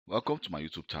Welcome to my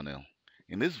YouTube channel.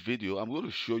 In this video, I'm going to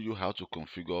show you how to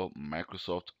configure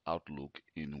Microsoft Outlook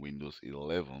in Windows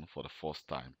 11 for the first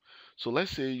time. So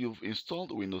let's say you've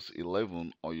installed Windows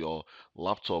 11 on your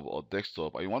laptop or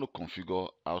desktop and you want to configure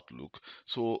Outlook.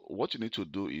 So what you need to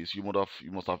do is you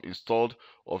must have installed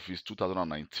Office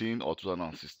 2019 or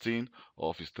 2016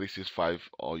 or Office 365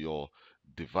 or your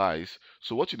device.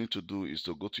 So what you need to do is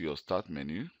to go to your Start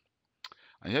menu.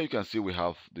 And here you can see we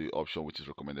have the option which is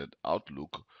recommended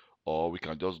Outlook, or we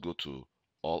can just go to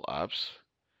all apps,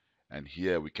 and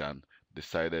here we can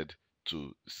decided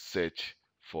to search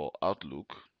for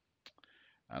Outlook,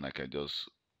 and I can just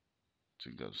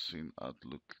think I've seen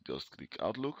Outlook, just click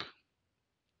Outlook.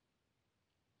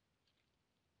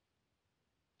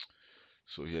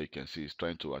 So here you can see it's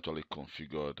trying to actually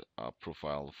configure a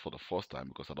profile for the first time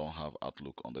because I don't have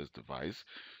Outlook on this device.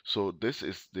 So this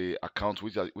is the account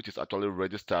which is actually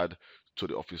registered to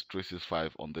the Office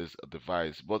 365 on this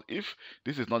device. But if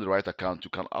this is not the right account,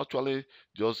 you can actually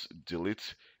just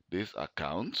delete this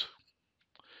account.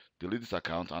 Delete this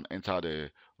account and enter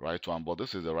the right one. But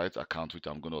this is the right account, which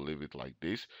I'm going to leave it like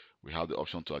this. We have the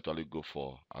option to actually go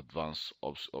for advanced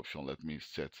option. Let me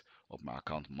set up my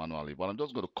account manually, but I'm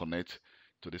just going to connect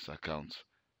to this account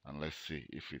and let's see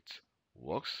if it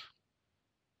works.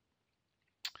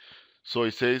 So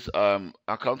it says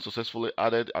account successfully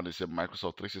added, and it's a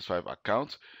Microsoft 365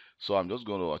 account. So I'm just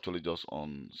going to actually just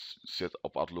set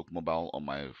up Outlook Mobile on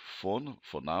my phone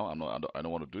for now. I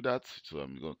don't want to do that, so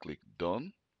I'm going to click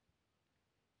done.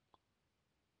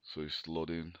 So it's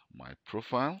loading my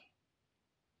profile.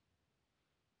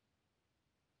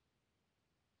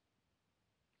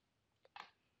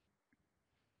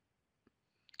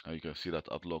 And you can see that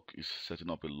Outlook is setting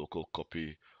up a local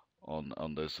copy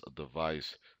on this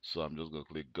device. So I'm just going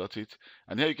to click got it.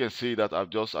 And here you can see that I've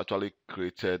just actually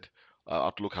created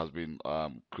Outlook has been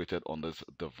created on this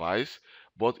device.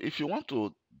 But if you want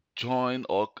to join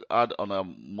or add on a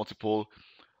multiple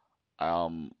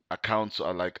accounts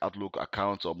like Outlook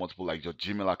accounts or multiple like your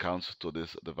Gmail accounts to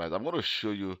this device, I'm going to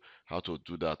show you how to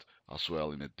do that as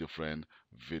well in a different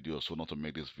video. So not to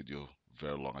make this video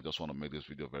very long, I just want to make this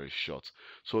video very short.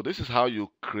 So this is how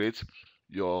you create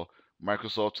your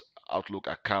Microsoft Outlook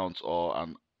account or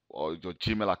your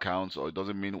Gmail account, or it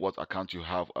doesn't mean what account you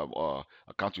have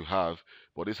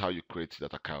but this is how you create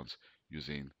that account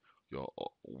using your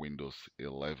Windows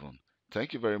 11.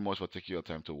 Thank you very much for taking your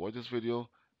time to watch this video.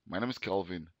 My name is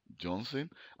Kelvin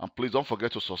Johnson, and please don't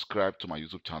forget to subscribe to my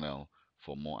YouTube channel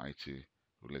for more IT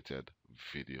related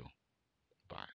video.